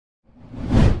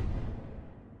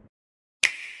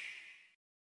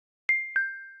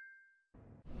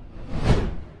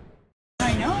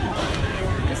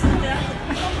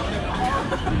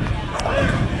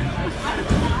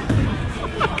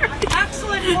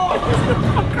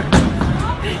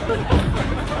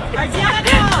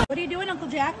What are you doing, Uncle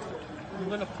Jack? I'm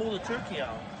gonna pull the turkey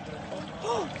out.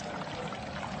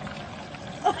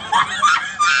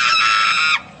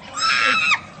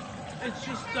 It's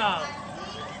just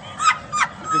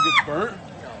You think it's burnt?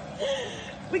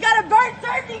 We got a burnt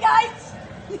turkey, guys!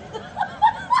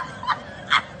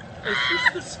 It's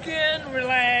just the skin.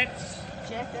 Relax.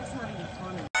 Jack, that's not even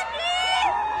funny.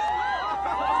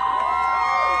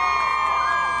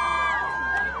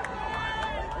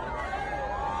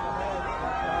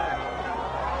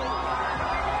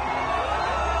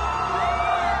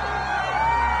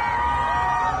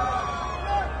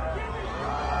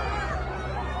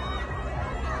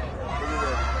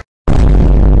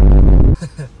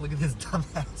 Look at this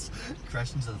dumbass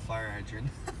crashed into the fire hydrant.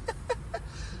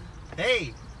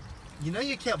 Hey, you know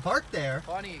you can't park there.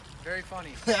 Funny, very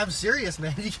funny. I'm serious,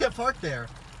 man. You can't park there.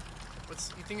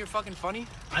 You think you're fucking funny?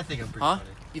 I think I'm pretty Huh?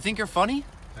 funny. You think you're funny?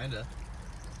 Kinda.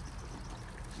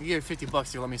 You get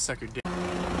 $50 to let me suck your dick.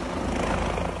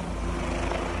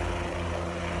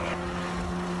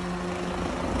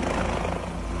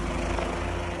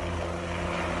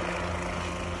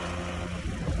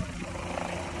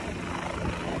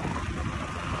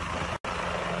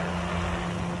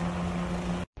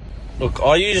 Look,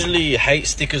 I usually hate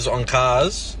stickers on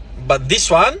cars, but this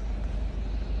one,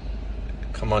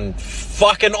 come on,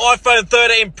 fucking iPhone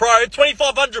 13 Pro,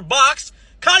 $2,500,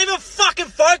 can't even fucking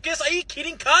focus. Are you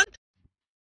kidding, cunt?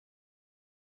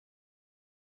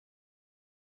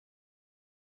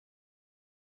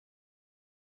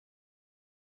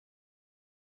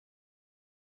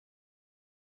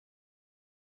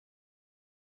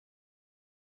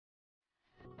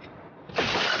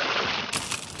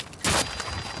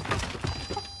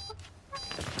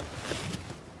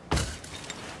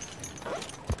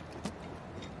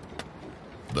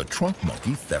 The Trunk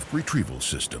Monkey Theft Retrieval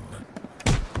System.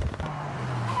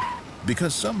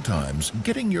 Because sometimes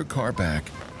getting your car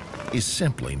back is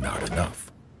simply not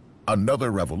enough. Another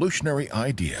revolutionary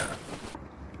idea.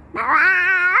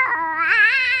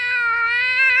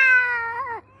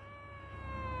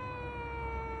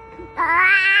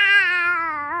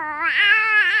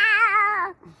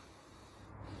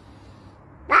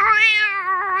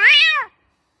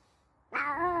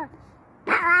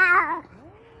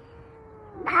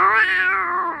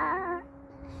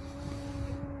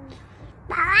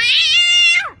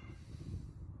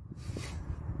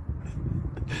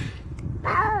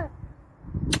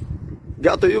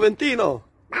 Gatto Juventino.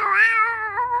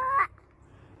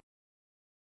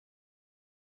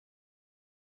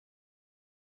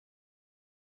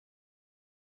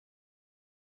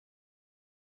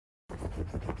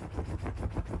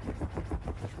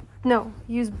 No,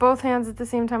 use both hands at the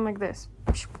same time like this.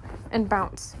 And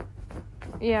bounce.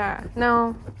 Yeah,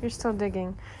 no, you're still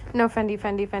digging. No, Fendi,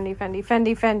 Fendi, Fendi, Fendi,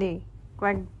 Fendi, Fendi.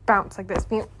 Like, bounce like this.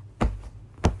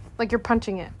 Like you're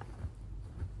punching it.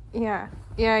 Yeah,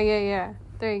 yeah, yeah, yeah.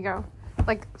 There you go.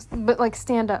 Like, but like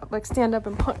stand up. Like stand up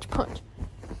and punch, punch.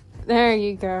 There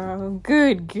you go.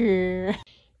 Good girl.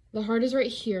 The heart is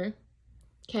right here.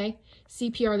 Okay?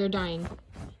 CPR, they're dying.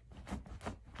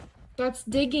 That's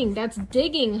digging. That's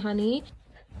digging, honey.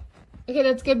 Okay,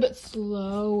 that's good, but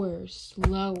slower,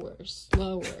 slower,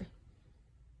 slower.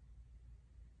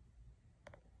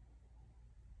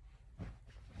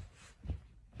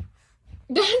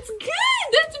 That's good!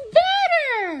 That's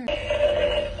better!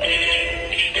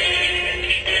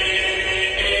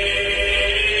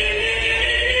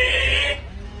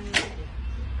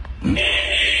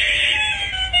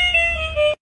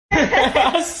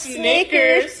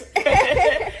 Snickers.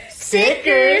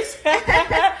 Stickers.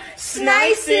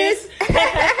 Snices.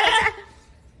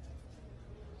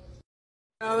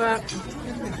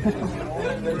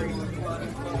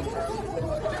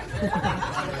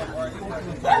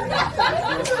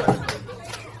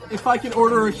 If I could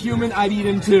order a human, I'd eat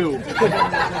him too.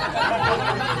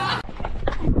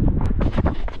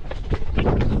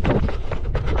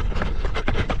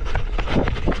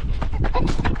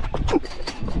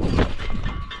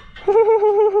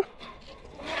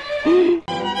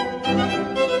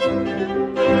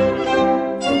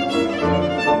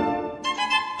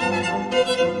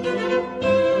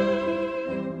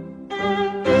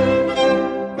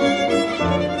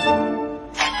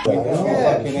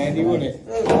 Fucking handy, wouldn't it?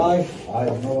 I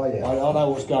have no idea. I know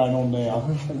what's going on there.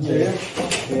 Yeah.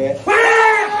 Yeah.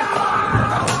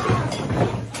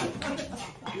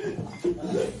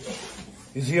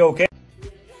 Is he okay?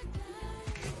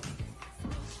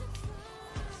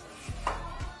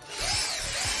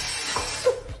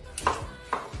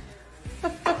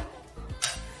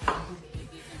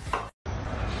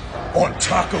 On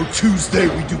Taco Tuesday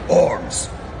we do arms.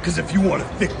 Cause if you want a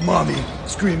thick mommy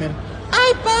screaming,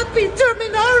 Ay, papi,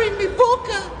 terminar en mi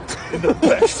boca. in the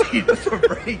backseat of the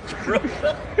Range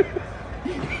Rover,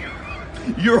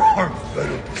 your arms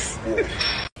better be swole.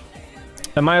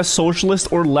 Am I a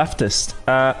socialist or leftist?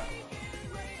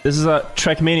 This is a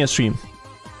Trackmania stream.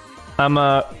 I'm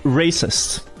a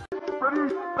racist.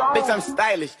 Bitch, I'm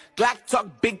stylish. Glock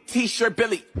talk, big t-shirt,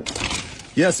 Billy.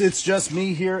 Yes, it's just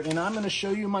me here, and I'm going to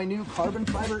show you my new carbon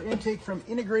fiber intake from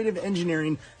Integrative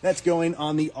Engineering that's going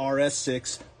on the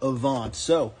RS6 Avant.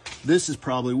 So, this is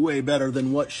probably way better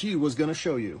than what she was going to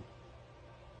show you.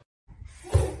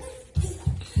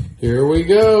 Here we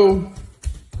go.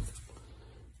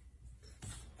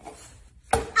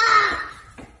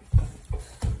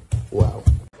 Wow.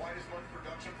 Quite as much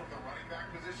production from the running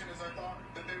back position as I thought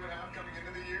that they would have coming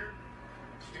into the year.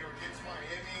 You know, against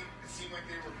Miami, it seemed like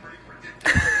they were pretty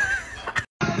predictable.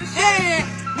 Hey,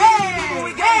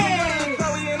 hey, hey.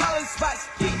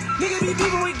 Nigga be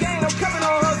people with gang, I'm coming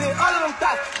on hoes and all of them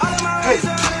thoughts. All of my rays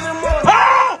are under them more.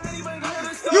 Ah!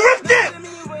 You ripped it!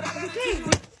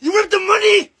 You ripped the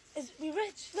money! We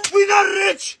rich. Look. We're not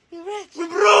rich! We rich. We're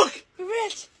broke! We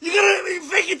rich. You gotta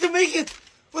fake it to make it!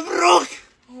 We're broke!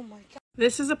 Oh my god.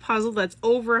 This is a puzzle that's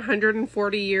over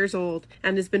 140 years old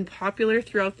and has been popular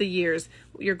throughout the years.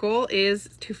 Your goal is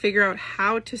to figure out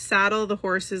how to saddle the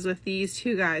horses with these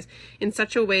two guys in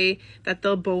such a way that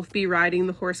they'll both be riding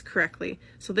the horse correctly.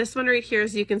 So this one right here,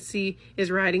 as you can see,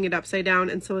 is riding it upside down,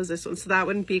 and so is this one. So that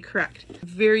wouldn't be correct.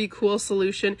 Very cool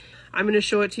solution. I'm going to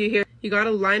show it to you here. You got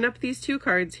to line up these two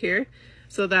cards here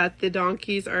so that the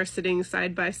donkeys are sitting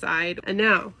side by side. And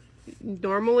now,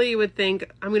 normally you would think,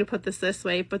 I'm going to put this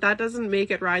way, but that doesn't make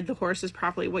it ride the horses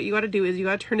properly. What you got to do is you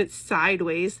got to turn it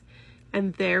sideways,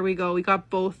 and there we go. We got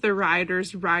both the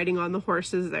riders riding on the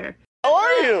horses there. How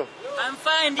are you? I'm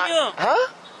fine, you? Huh?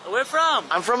 Where from?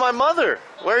 I'm from my mother.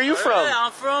 Where are you from?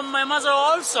 I'm from my mother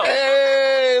also.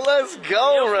 Hey, let's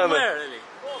go, You're Remy. from where, really?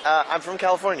 I'm from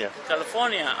California.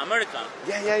 California, America.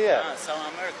 Yeah.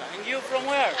 South America. And you from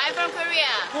where? I'm from Korea.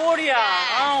 Korea.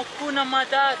 Yeah. Oh, Kuna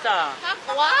Matata.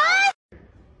 What?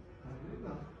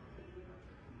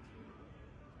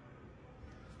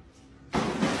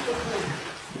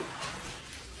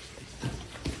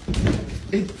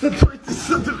 Eita, doido,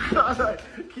 isso do caralho!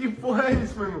 Que porra é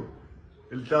isso, meu irmão?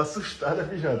 Ele tá assustado,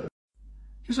 viado.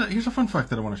 Here's a fun fact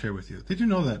that I want to share with you. Did you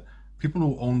know that people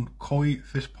who own koi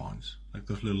fish ponds, like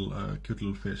those little cute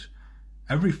little fish,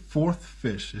 every fourth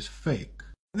fish is fake?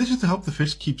 This is to help the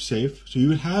fish keep safe. So you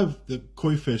would have the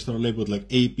koi fish that are labeled like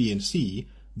A, B, and C.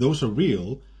 Those are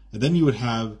real. And then you would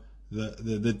have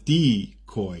the D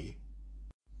koi.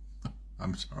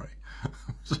 I'm sorry. I'm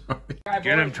sorry.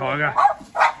 Get him, Tiger.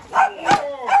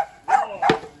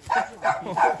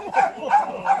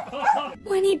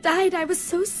 When he died, I was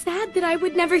so sad that I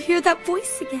would never hear that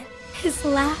voice again. His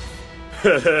laugh.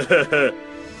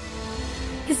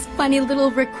 His funny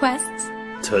little requests.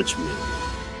 Touch me.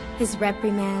 His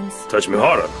reprimands. Touch me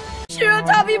harder.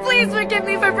 Shirotabi, please forgive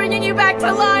me for bringing you back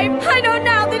to life. I know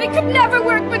now that it could never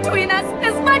work between us.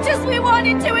 As much as we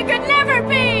wanted to, it could never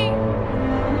be.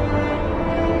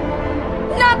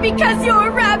 Not because you're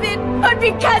a rabbit, but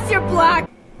because you're black.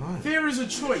 Fear is a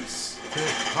choice.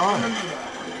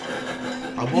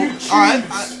 Alright,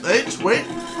 wait.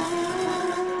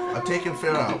 I've taken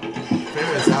fear out.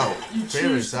 Fear is out.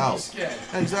 Fear is out. Scared.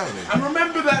 Exactly. And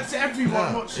remember that to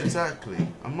everyone watching. Exactly.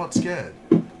 I'm not scared.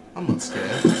 I'm not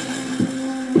scared.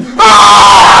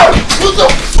 Ah! What the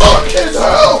fuck is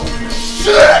hell?